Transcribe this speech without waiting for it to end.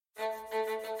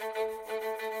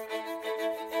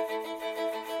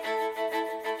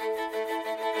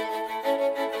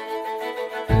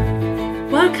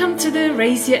Welcome to the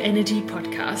Raise Your Energy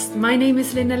podcast. My name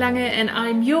is Linda Lange and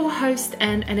I'm your host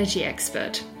and energy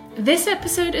expert. This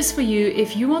episode is for you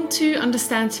if you want to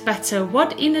understand better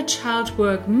what inner child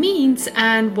work means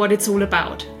and what it's all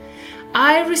about.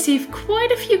 I received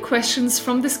quite a few questions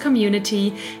from this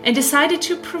community and decided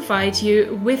to provide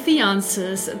you with the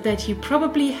answers that you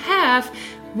probably have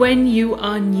when you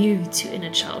are new to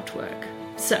inner child work.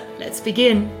 So let's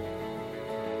begin.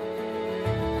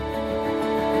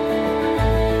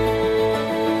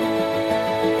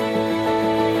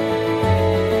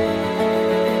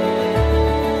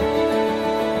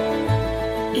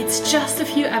 It's just a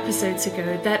few episodes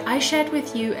ago that I shared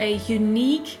with you a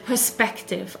unique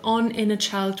perspective on inner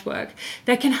child work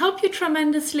that can help you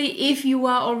tremendously if you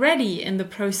are already in the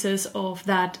process of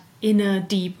that inner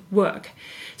deep work.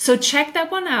 So check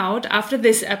that one out after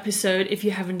this episode if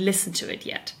you haven't listened to it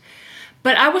yet.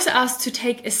 But I was asked to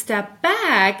take a step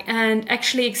back and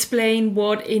actually explain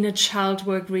what inner child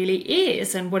work really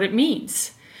is and what it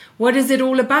means. What is it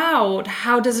all about?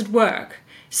 How does it work?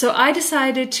 So I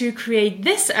decided to create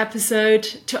this episode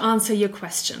to answer your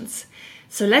questions.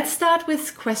 So let's start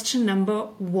with question number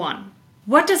 1.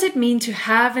 What does it mean to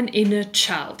have an inner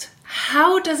child?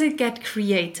 How does it get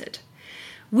created?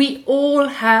 We all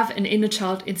have an inner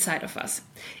child inside of us.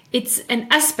 It's an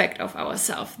aspect of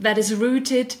ourselves that is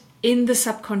rooted in the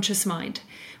subconscious mind,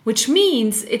 which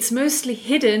means it's mostly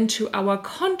hidden to our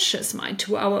conscious mind,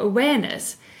 to our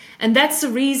awareness. And that's the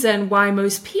reason why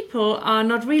most people are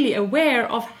not really aware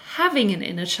of having an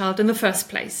inner child in the first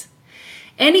place.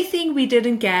 Anything we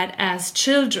didn't get as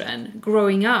children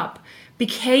growing up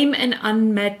became an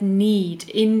unmet need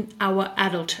in our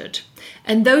adulthood.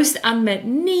 And those unmet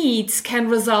needs can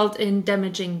result in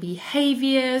damaging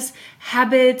behaviors,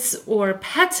 habits, or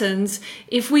patterns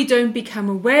if we don't become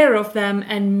aware of them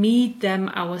and meet them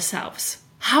ourselves.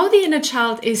 How the inner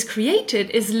child is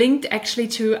created is linked actually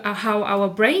to how our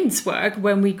brains work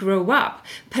when we grow up,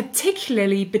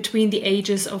 particularly between the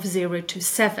ages of 0 to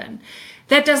 7.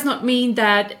 That does not mean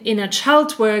that inner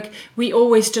child work, we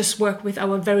always just work with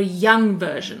our very young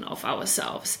version of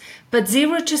ourselves. But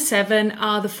 0 to 7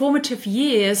 are the formative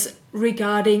years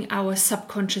regarding our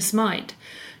subconscious mind.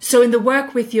 So in the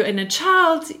work with your inner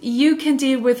child, you can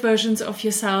deal with versions of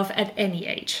yourself at any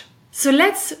age. So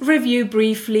let's review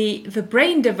briefly the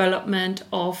brain development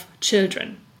of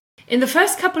children. In the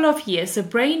first couple of years, the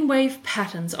brainwave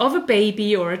patterns of a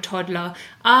baby or a toddler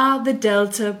are the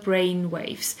delta brain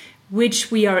waves,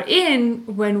 which we are in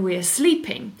when we're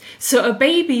sleeping. So a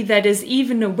baby that is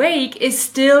even awake is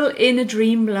still in a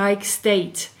dreamlike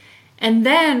state. And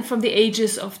then from the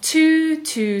ages of 2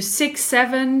 to 6,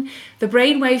 7, the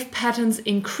brainwave patterns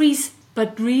increase,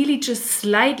 but really just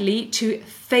slightly to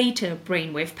theta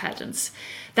brainwave patterns.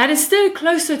 That is still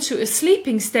closer to a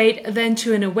sleeping state than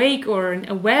to an awake or an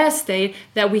aware state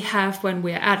that we have when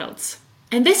we're adults.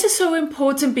 And this is so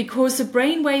important because the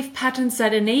brainwave patterns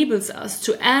that enables us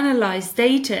to analyze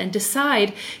data and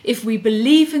decide if we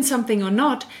believe in something or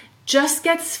not just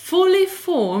gets fully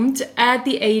formed at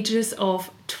the ages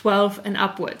of 12 and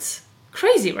upwards.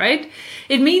 Crazy, right?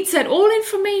 It means that all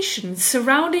information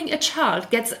surrounding a child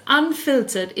gets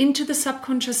unfiltered into the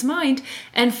subconscious mind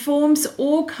and forms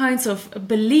all kinds of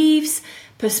beliefs,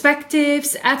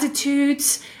 perspectives,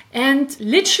 attitudes, and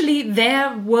literally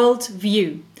their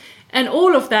worldview. And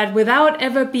all of that without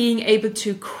ever being able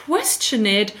to question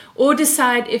it or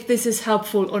decide if this is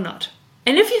helpful or not.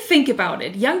 And if you think about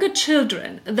it, younger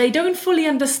children, they don't fully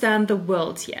understand the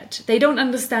world yet. They don't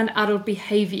understand adult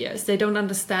behaviors. They don't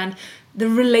understand the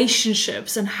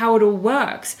relationships and how it all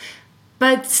works.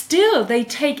 But still, they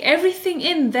take everything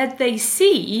in that they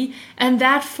see, and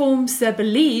that forms their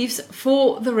beliefs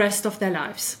for the rest of their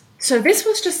lives. So this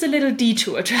was just a little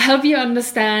detour to help you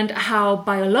understand how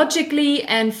biologically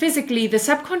and physically the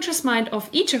subconscious mind of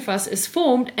each of us is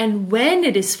formed and when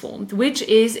it is formed, which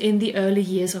is in the early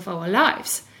years of our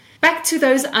lives. Back to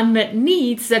those unmet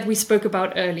needs that we spoke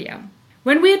about earlier.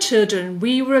 When we are children,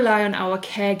 we rely on our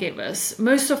caregivers,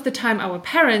 most of the time our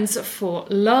parents, for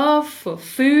love, for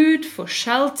food, for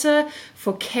shelter,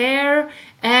 for care,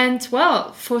 and,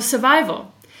 well, for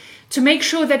survival. To make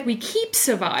sure that we keep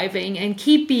surviving and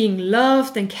keep being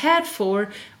loved and cared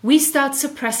for, we start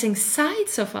suppressing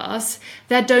sides of us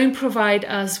that don't provide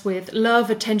us with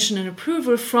love, attention, and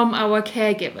approval from our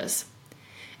caregivers.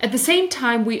 At the same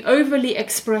time, we overly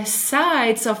express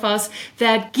sides of us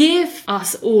that give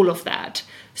us all of that.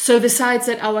 So the sides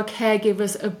that our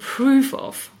caregivers approve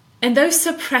of. And those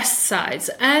suppressed sides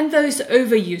and those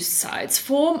overused sides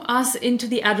form us into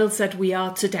the adults that we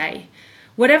are today.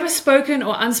 Whatever spoken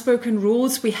or unspoken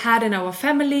rules we had in our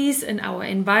families and our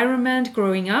environment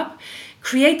growing up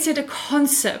creates it a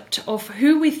concept of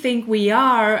who we think we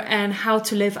are and how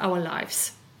to live our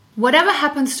lives. Whatever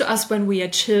happens to us when we are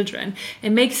children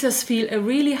and makes us feel a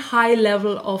really high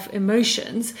level of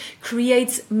emotions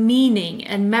creates meaning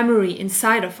and memory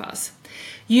inside of us.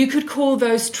 You could call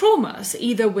those traumas,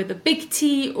 either with a big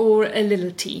T or a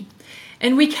little t.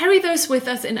 And we carry those with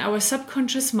us in our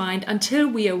subconscious mind until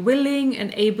we are willing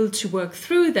and able to work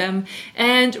through them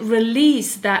and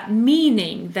release that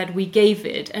meaning that we gave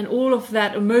it and all of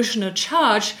that emotional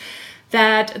charge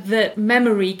that the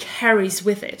memory carries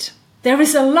with it. There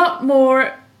is a lot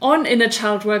more on inner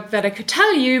child work that I could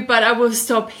tell you, but I will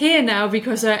stop here now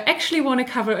because I actually want to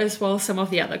cover as well some of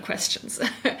the other questions.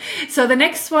 So the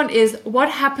next one is,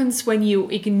 what happens when you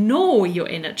ignore your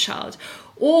inner child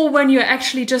or when you're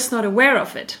actually just not aware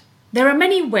of it? There are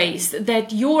many ways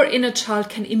that your inner child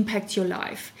can impact your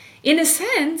life. In a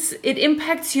sense, it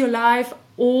impacts your life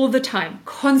all the time,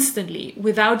 constantly,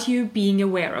 without you being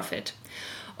aware of it.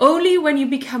 Only when you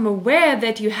become aware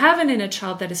that you have an inner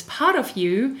child that is part of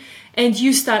you and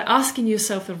you start asking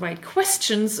yourself the right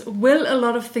questions, will a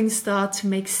lot of things start to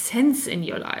make sense in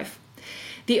your life.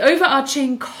 The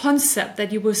overarching concept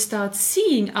that you will start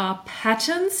seeing are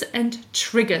patterns and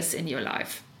triggers in your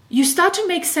life. You start to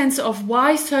make sense of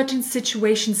why certain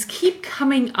situations keep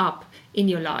coming up in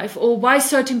your life, or why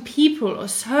certain people or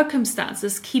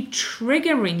circumstances keep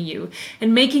triggering you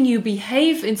and making you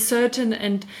behave in certain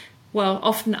and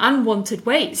often unwanted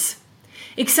ways.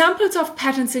 Examples of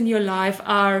patterns in your life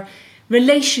are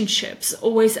relationships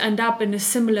always end up in a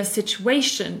similar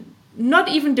situation, not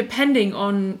even depending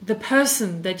on the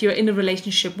person that you're in a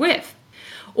relationship with,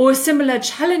 or similar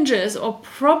challenges or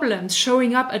problems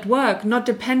showing up at work, not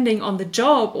depending on the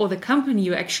job or the company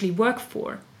you actually work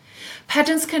for.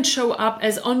 Patterns can show up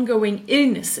as ongoing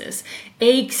illnesses,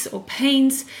 aches or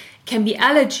pains, can be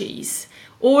allergies,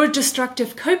 or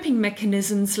destructive coping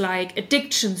mechanisms like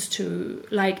addictions to,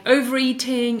 like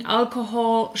overeating,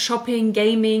 alcohol, shopping,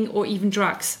 gaming, or even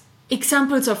drugs.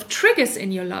 Examples of triggers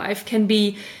in your life can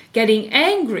be getting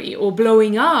angry or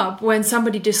blowing up when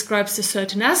somebody describes the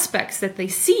certain aspects that they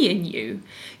see in you.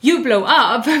 You blow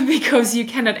up because you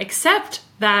cannot accept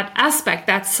that aspect,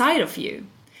 that side of you.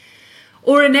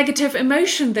 Or a negative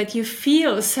emotion that you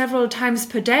feel several times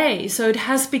per day, so it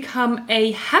has become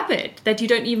a habit that you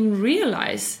don't even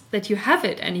realize that you have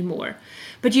it anymore.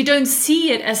 But you don't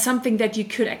see it as something that you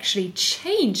could actually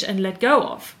change and let go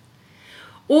of.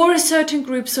 Or certain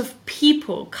groups of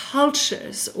people,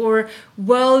 cultures, or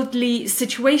worldly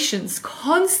situations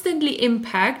constantly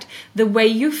impact the way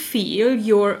you feel,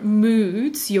 your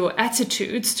moods, your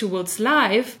attitudes towards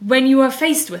life when you are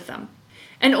faced with them.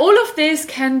 And all of this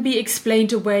can be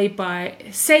explained away by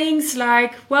sayings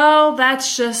like, well,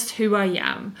 that's just who I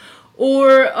am.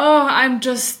 Or, oh, I'm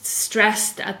just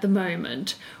stressed at the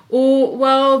moment. Or,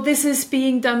 well, this is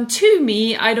being done to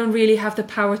me. I don't really have the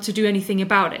power to do anything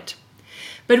about it.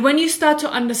 But when you start to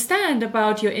understand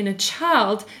about your inner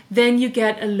child, then you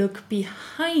get a look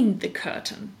behind the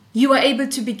curtain. You are able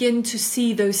to begin to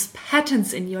see those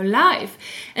patterns in your life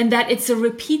and that it's a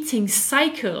repeating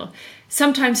cycle.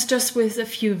 Sometimes just with a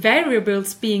few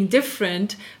variables being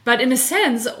different, but in a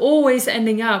sense, always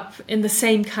ending up in the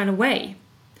same kind of way.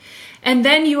 And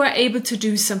then you are able to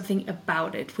do something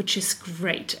about it, which is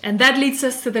great. And that leads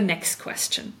us to the next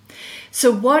question.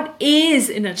 So what is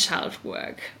inner child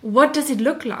work? What does it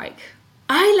look like?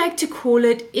 I like to call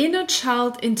it inner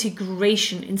child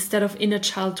integration instead of inner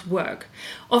child work.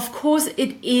 Of course,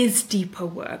 it is deeper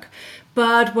work.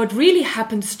 But what really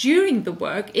happens during the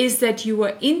work is that you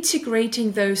are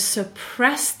integrating those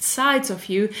suppressed sides of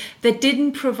you that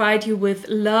didn't provide you with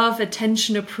love,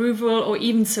 attention, approval, or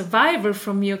even survival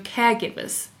from your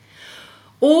caregivers.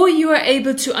 Or you are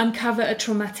able to uncover a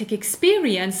traumatic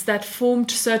experience that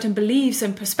formed certain beliefs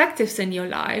and perspectives in your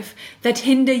life that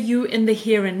hinder you in the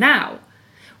here and now.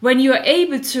 When you are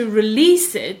able to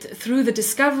release it through the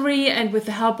discovery and with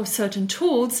the help of certain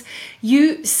tools,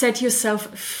 you set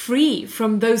yourself free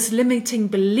from those limiting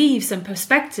beliefs and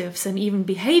perspectives and even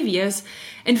behaviors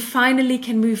and finally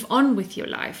can move on with your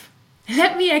life.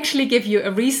 Let me actually give you a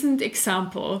recent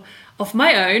example of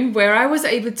my own where I was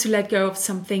able to let go of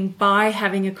something by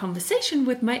having a conversation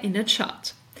with my inner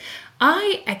child.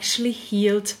 I actually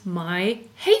healed my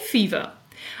hay fever.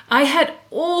 I had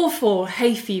awful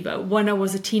hay fever when I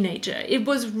was a teenager. It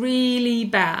was really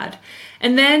bad.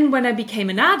 And then when I became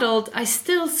an adult, I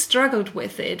still struggled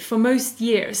with it for most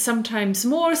years, sometimes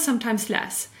more, sometimes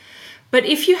less. But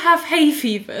if you have hay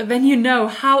fever, then you know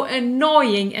how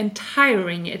annoying and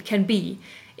tiring it can be.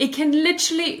 It can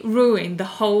literally ruin the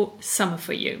whole summer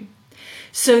for you.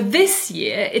 So this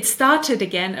year, it started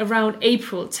again around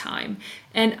April time.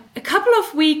 And a couple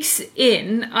of weeks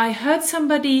in, I heard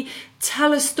somebody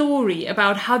tell a story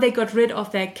about how they got rid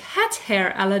of their cat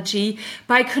hair allergy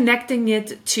by connecting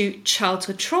it to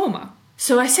childhood trauma.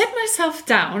 So I sat myself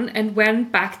down and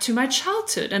went back to my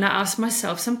childhood and I asked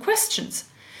myself some questions.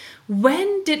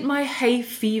 When did my hay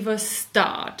fever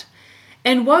start?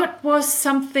 And what was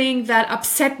something that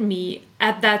upset me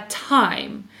at that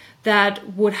time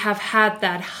that would have had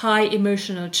that high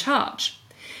emotional charge?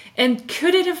 And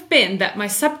could it have been that my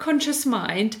subconscious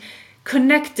mind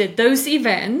connected those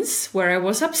events where I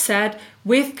was upset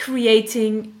with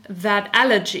creating that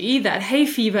allergy, that hay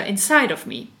fever inside of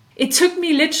me? It took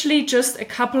me literally just a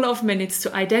couple of minutes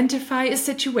to identify a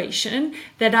situation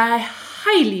that I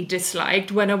highly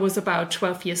disliked when I was about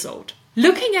 12 years old.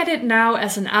 Looking at it now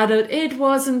as an adult, it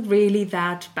wasn't really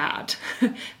that bad.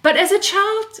 But as a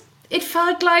child, it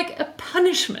felt like a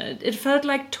punishment. It felt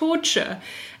like torture.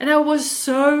 And I was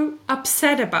so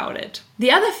upset about it.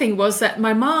 The other thing was that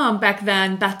my mom back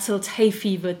then battled hay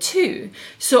fever too.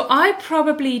 So I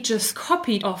probably just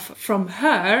copied off from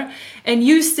her and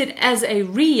used it as a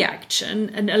reaction,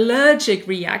 an allergic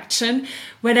reaction,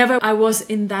 whenever I was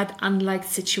in that unliked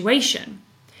situation.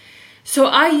 So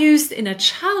I used inner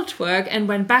child work and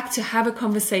went back to have a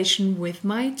conversation with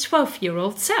my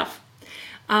 12-year-old self.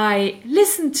 I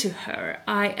listened to her,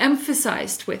 I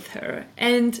emphasized with her,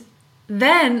 and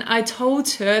then I told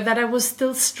her that I was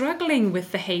still struggling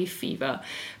with the hay fever,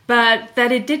 but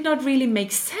that it did not really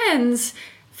make sense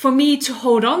for me to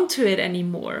hold on to it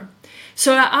anymore.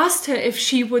 So I asked her if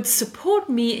she would support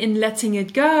me in letting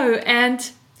it go,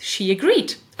 and she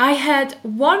agreed. I had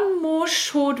one more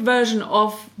short version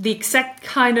of the exact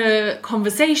kind of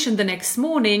conversation the next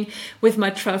morning with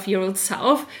my 12-year-old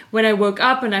self when I woke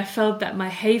up and I felt that my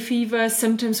hay fever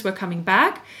symptoms were coming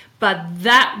back, but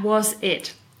that was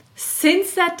it.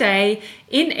 Since that day,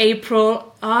 in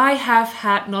April, I have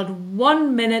had not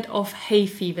 1 minute of hay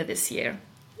fever this year.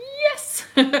 Yes!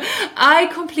 I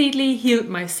completely healed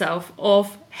myself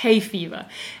of hay fever.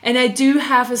 And I do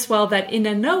have as well that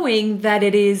inner knowing that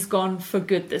it is gone for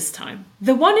good this time.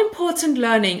 The one important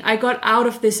learning I got out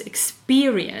of this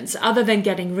experience, other than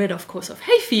getting rid, of course, of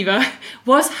hay fever,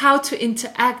 was how to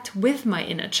interact with my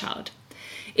inner child.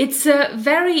 It's a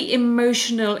very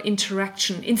emotional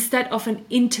interaction instead of an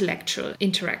intellectual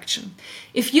interaction.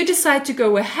 If you decide to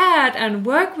go ahead and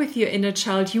work with your inner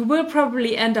child, you will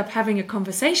probably end up having a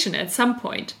conversation at some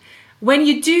point. When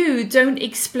you do, don't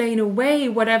explain away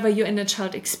whatever your inner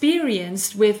child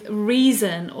experienced with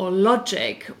reason or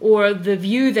logic or the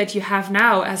view that you have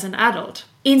now as an adult.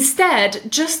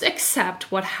 Instead, just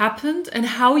accept what happened and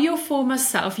how your former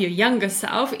self, your younger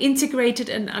self, integrated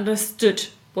and understood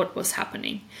what was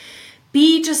happening.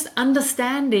 Be just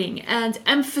understanding and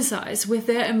emphasize with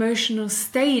their emotional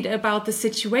state about the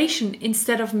situation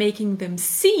instead of making them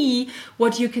see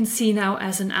what you can see now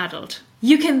as an adult.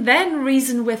 You can then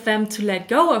reason with them to let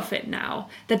go of it now,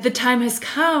 that the time has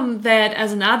come that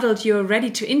as an adult you're ready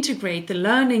to integrate the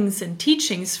learnings and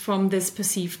teachings from this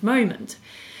perceived moment.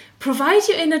 Provide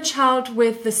your inner child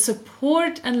with the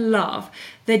support and love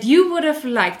that you would have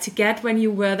liked to get when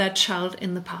you were that child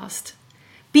in the past.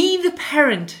 Be the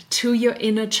parent to your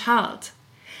inner child.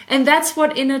 And that's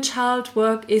what inner child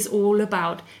work is all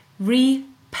about,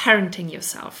 re-parenting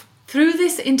yourself. Through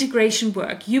this integration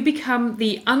work, you become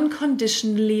the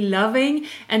unconditionally loving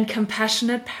and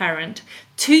compassionate parent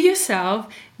to yourself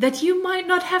that you might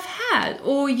not have had,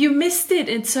 or you missed it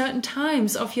in certain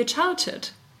times of your childhood.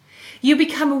 You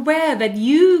become aware that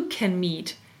you can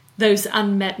meet those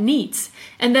unmet needs,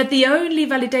 and that the only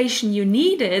validation you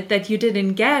needed that you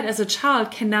didn't get as a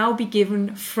child can now be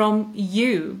given from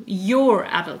you, your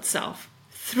adult self.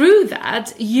 Through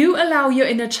that, you allow your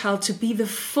inner child to be the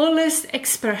fullest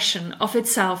expression of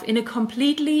itself in a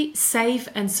completely safe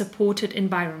and supported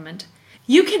environment.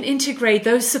 You can integrate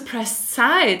those suppressed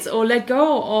sides or let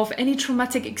go of any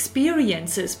traumatic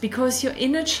experiences because your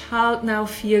inner child now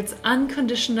feels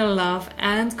unconditional love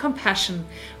and compassion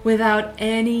without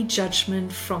any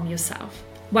judgment from yourself.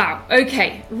 Wow,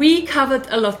 okay, we covered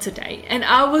a lot today and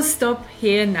I will stop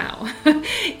here now.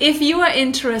 If you are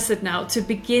interested now to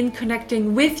begin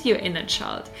connecting with your inner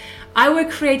child, I will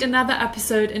create another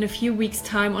episode in a few weeks'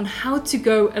 time on how to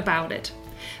go about it.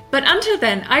 But until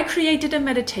then, I created a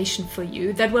meditation for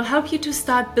you that will help you to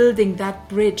start building that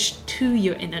bridge to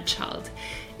your inner child.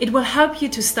 It will help you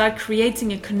to start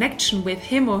creating a connection with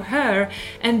him or her,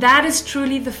 and that is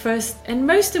truly the first and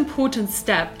most important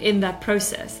step in that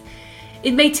process.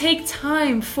 It may take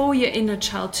time for your inner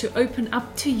child to open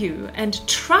up to you and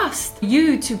trust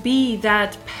you to be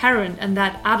that parent and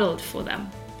that adult for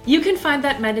them. You can find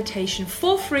that meditation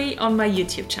for free on my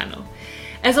YouTube channel.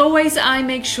 As always, I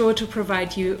make sure to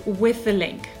provide you with the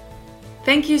link.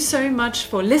 Thank you so much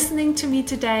for listening to me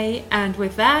today. And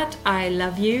with that, I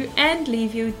love you and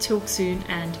leave you. Talk soon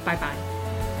and bye-bye.